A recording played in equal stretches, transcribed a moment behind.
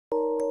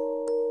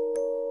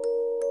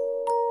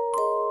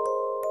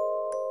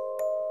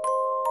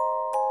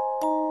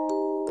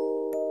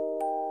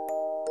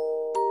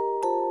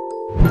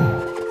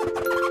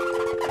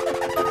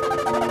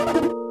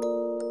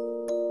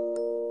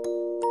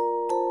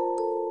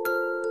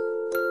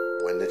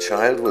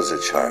child was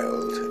a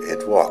child,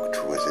 it walked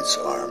with its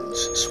arms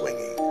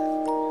swinging,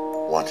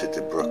 wanted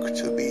the brook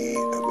to be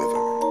a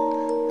river,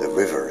 the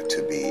river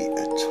to be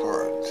a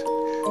torrent,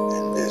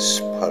 and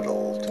this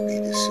puddle to be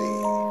the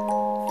sea.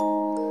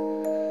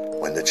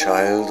 When the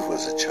child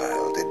was a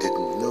child, it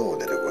didn't know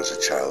that it was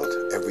a child.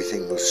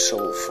 Everything was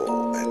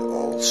soulful, and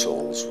all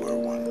souls were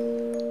one.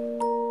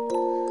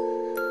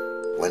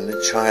 When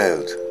the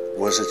child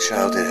was a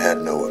child, it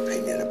had no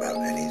opinion about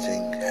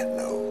anything, had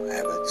no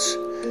habits.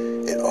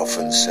 It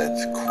often sat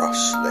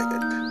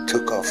cross-legged,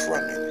 took off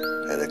running,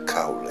 had a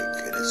cowlick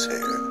in its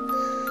hair,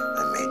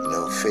 and made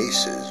no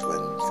faces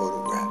when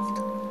photographed.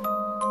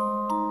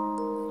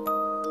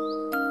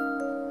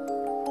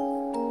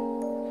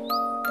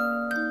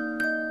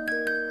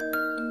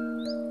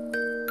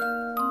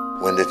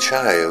 When the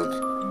child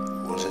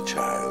was a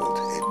child,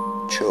 it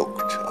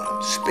choked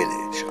on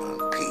spinach, on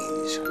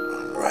peas,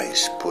 on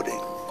rice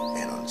pudding,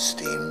 and on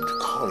steamed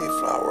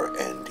cauliflower,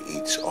 and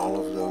eats all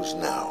of those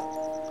now,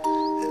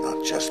 and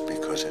not just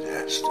because it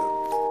has to.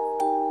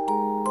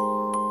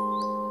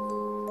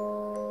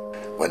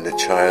 When the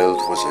child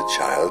was a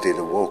child, it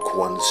awoke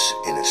once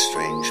in a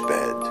strange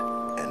bed,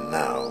 and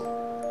now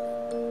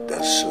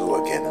does so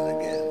again and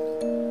again.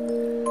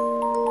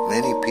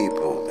 Many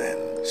people then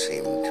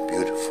seemed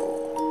beautiful,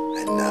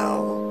 and now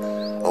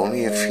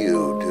only a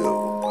few do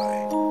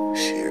by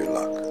sheer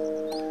luck.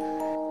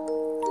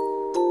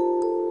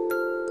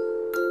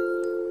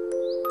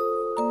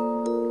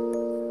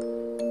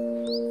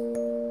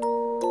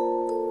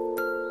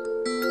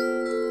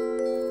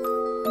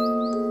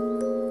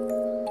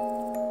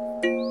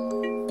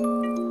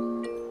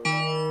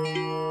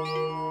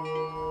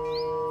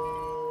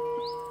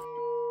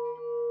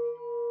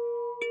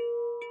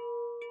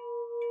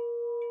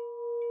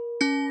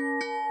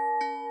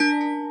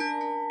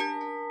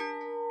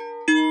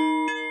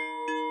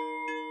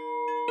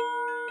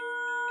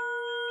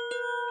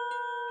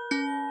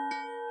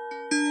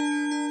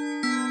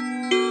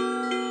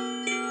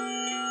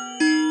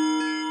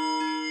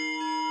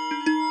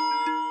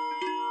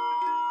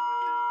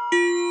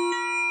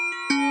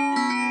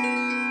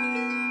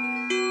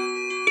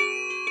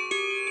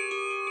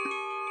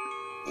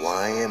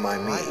 Why am I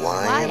me?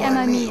 Why am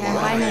I me? And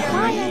why not me?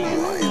 Why am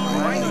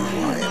I me?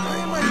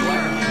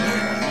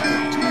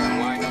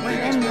 Why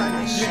am I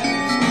me?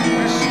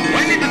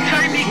 When did the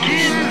time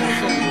begin?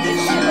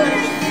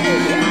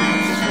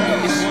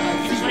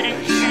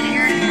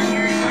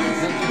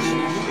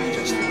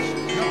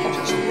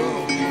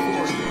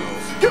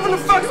 Given the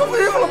facts of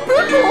evil of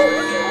people,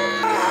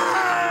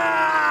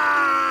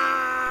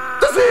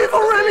 does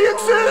evil really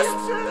exist?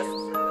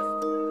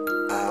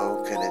 How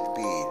can it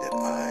be that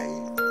I,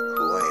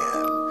 who I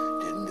am,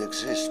 didn't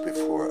exist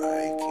before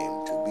I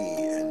came to be,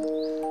 and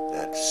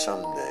that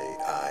someday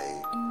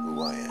I,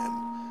 who I am,